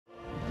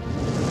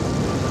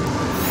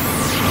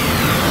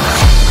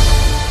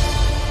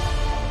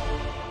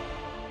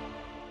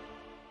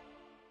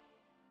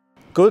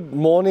Good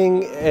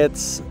morning,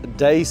 it's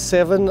day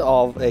 7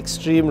 of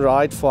Extreme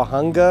Ride for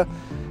Hunger,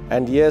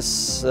 and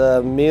yes,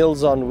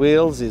 Meals on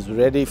Wheels is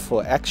ready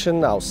for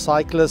action. Our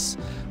cyclists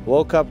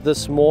woke up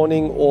this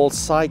morning all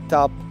psyched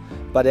up,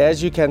 but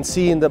as you can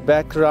see in the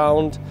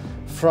background,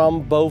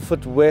 from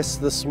Beaufort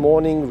West this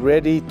morning,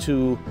 ready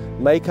to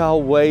make our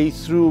way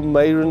through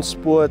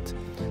Meirenspoort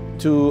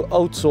to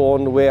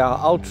Oudtshoorn, where our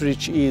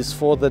outreach is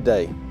for the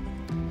day.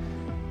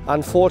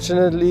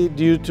 Unfortunately,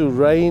 due to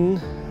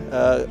rain,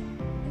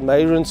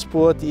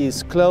 Meirenspoort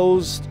is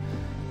closed.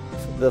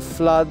 The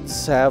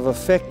floods have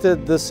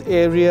affected this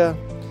area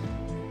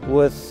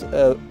with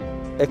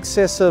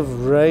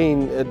excessive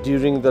rain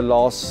during the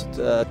last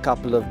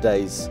couple of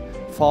days.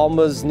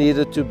 Farmers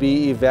needed to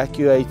be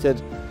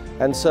evacuated,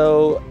 and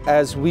so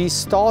as we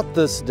start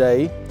this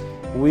day,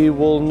 we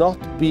will not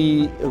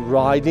be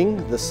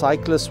riding, the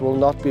cyclists will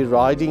not be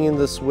riding in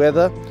this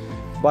weather,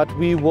 but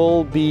we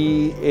will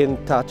be in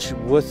touch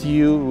with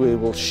you, we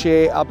will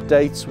share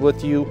updates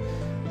with you.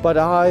 But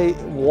I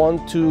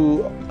want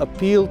to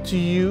appeal to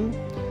you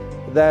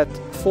that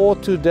for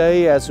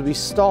today, as we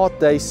start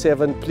day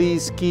 7,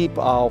 please keep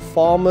our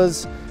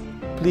farmers,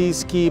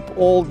 please keep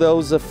all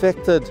those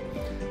affected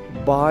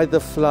by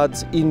the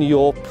floods in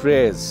your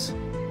prayers.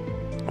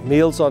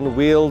 Meals on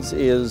Wheels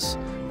is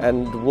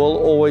and will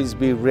always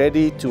be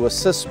ready to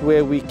assist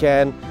where we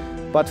can,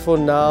 but for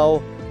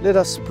now, let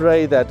us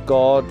pray that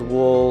God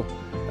will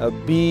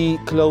be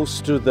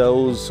close to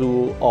those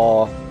who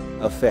are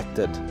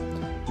affected.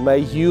 May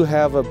you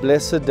have a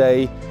blessed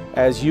day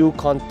as you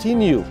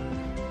continue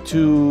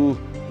to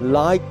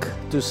like,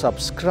 to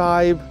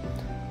subscribe,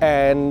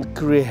 and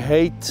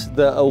create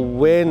the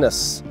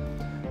awareness.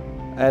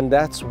 And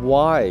that's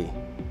why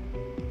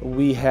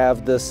we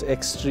have this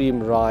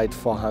Extreme Ride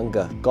for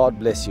Hunger. God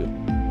bless you.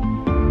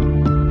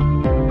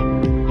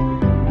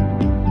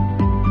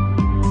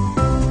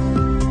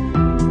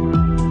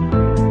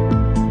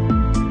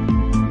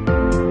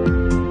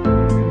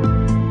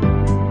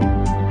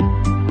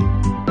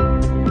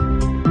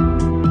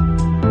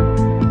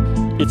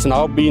 It's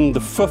now been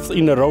the 5th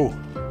in a row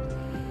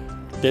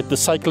that the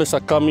cyclists are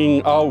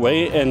coming our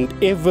way, and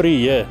every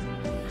year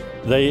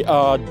they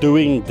are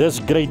doing this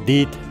great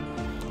deed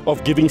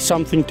of giving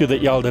something to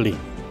the elderly.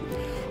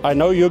 I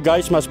know you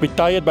guys must be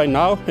tired by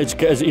now.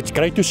 It's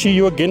great to see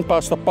you again,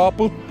 Pastor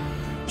Papu.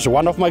 He's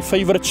one of my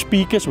favorite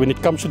speakers when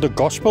it comes to the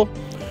gospel.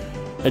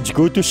 It's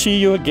good to see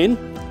you again.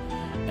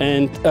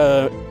 And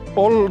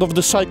all of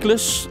the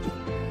cyclists,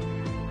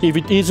 if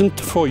it isn't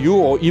for you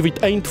or if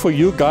it ain't for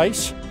you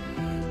guys,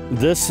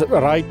 this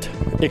ride,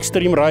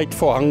 Extreme Ride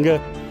for Hunger,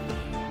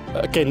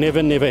 can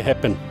never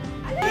happen.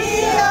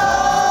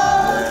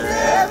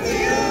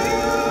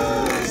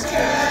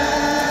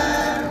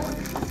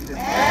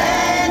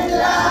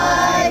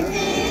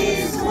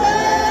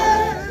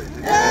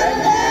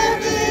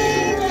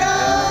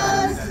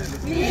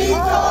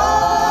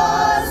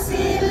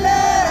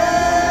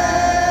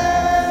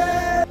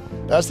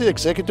 As the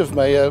Executive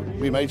Mayor,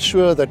 we made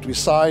sure that we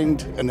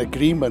signed an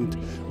agreement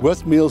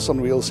with Meals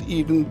on Wheels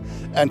Eden,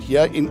 and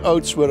here in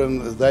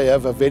Oudtshoorn they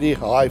have a very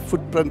high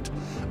footprint,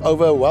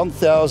 over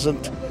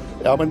 1,000.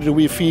 How many do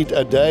we feed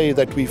a day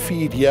that we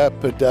feed here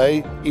per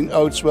day in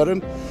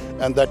Oudtshoorn,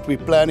 and that we're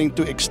planning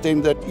to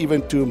extend that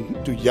even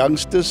to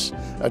youngsters.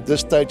 At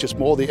this stage it's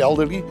more the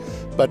elderly,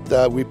 but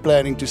we're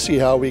planning to see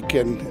how we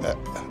can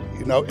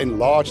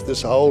enlarge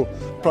this whole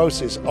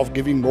process of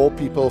giving more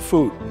people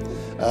food.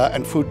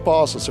 And food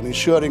parcels, and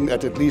ensuring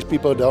that at least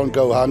people don't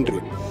go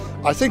hungry.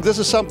 I think this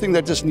is something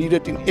that is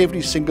needed in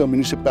every single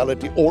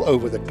municipality all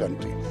over the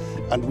country.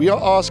 And we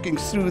are asking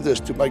through this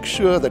to make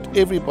sure that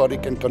everybody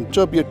can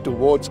contribute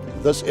towards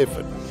this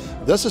effort.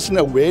 This is an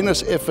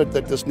awareness effort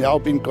that is now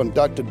being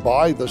conducted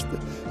by this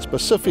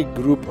specific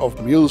group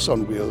of Meals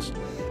on Wheels.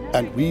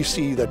 And we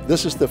see that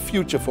this is the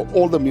future for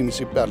all the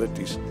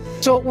municipalities.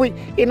 So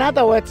in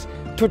other words,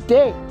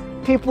 today,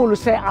 people will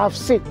say, I've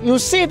seen. You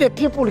see the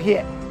people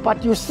here,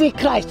 but you see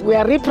Christ. We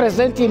are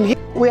representing Him.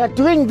 We are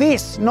doing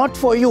this not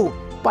for you,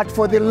 but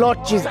for the Lord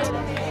Jesus.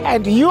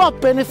 And you are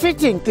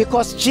benefiting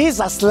because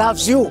Jesus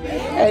loves you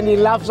and He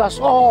loves us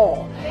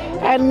all.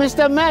 And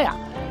Mr. Mayor,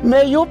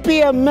 may you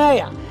be a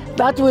mayor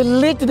that will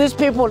lead these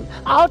people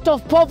out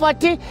of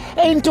poverty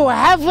into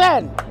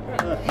heaven.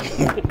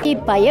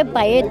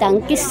 Baie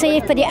dankie sê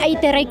vir die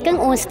uitreiking.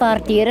 Ons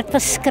waardeer dit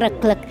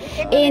verskriklik.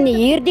 En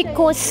hierdie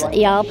kos,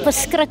 ja,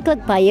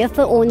 verskriklik baie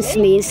vir ons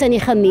mense in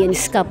die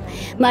gemeenskap.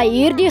 Maar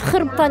hierdie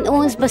groep van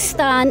ons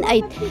bestaan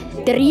uit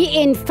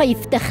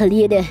 53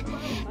 lede.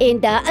 En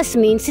daar is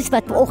mense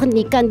wat vanoggend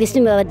nie kan wees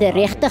nie, maar wat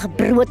regtig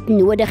brood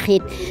nodig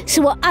het.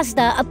 So as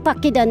daar 'n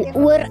pakkie dan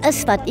oor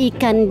is wat u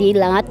kan die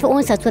laat vir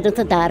ons, as vir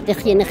daardie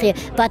gee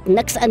wat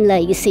niks in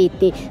hulle huis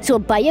het nie. So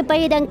baie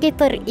dankie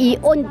vir u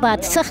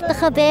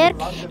onbaatsigtige werk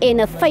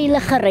en 'n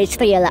veilige reis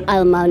vir julle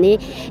almal nie.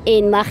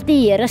 En mag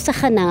die Here se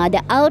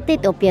genade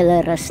altyd op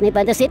julle rus nie,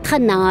 want dit is net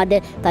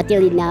genade wat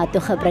julle na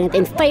toe gebring het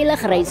en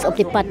veilig reis op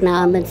die pad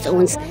namens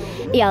ons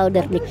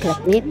elderly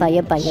klub nie.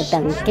 Baie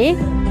dankie.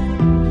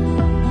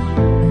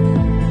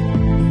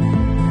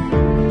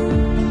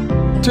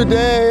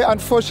 Today,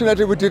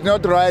 unfortunately, we did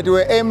not ride. We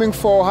were aiming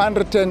for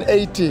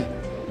 180.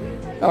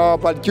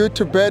 But due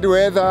to bad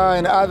weather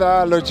and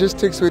other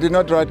logistics, we did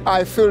not ride.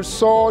 I feel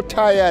so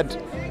tired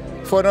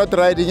for not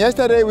riding.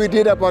 Yesterday we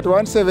did about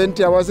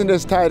 170. I wasn't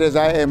as tired as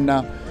I am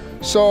now.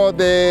 So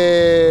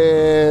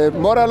the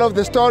moral of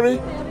the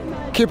story,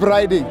 keep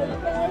riding.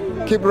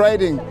 Keep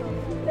riding.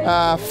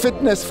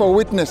 Fitness for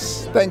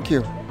witness. Thank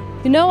you.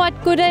 You know what,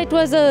 Kuda? It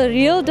was a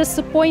real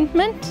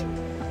disappointment.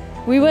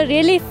 We were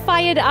really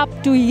fired up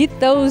to hit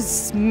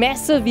those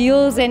massive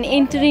hills and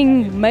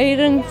entering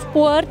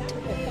Meiringsport.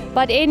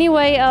 But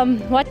anyway,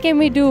 what can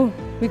we do?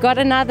 We got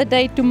another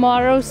day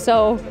tomorrow,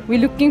 so we're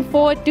looking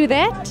forward to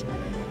that.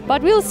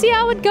 But we'll see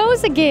how it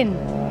goes again.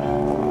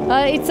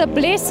 It's a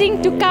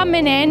blessing to come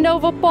and hand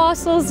over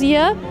parcels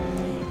here.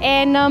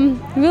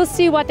 And we'll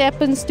see what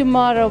happens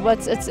tomorrow,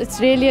 but it's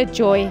really a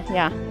joy,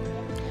 yeah.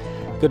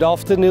 Good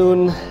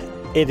afternoon.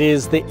 It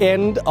is the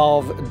end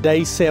of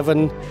day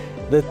 7.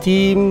 The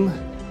team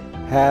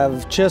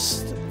have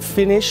just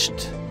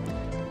finished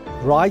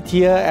right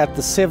here at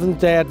the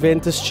Seventh-day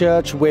Adventist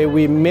Church, where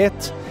we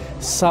met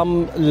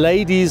some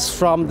ladies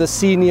from the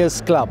Seniors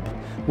Club.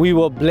 We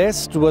were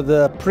blessed with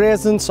the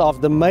presence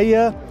of the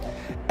mayor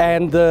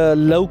and the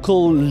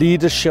local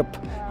leadership,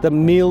 the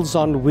Meals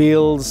on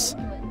Wheels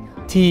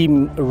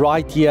team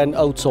right here in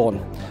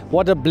Oudtshoorn.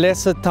 What a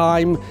blessed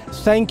time.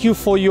 Thank you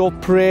for your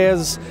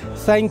prayers.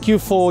 Thank you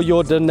for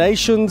your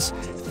donations.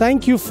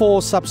 Thank you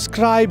for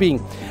subscribing,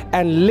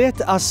 and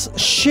let us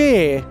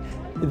share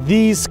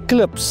these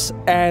clips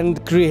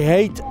and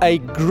create a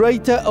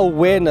greater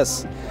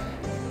awareness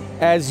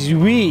as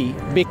we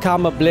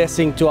become a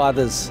blessing to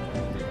others.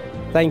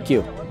 Thank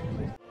you.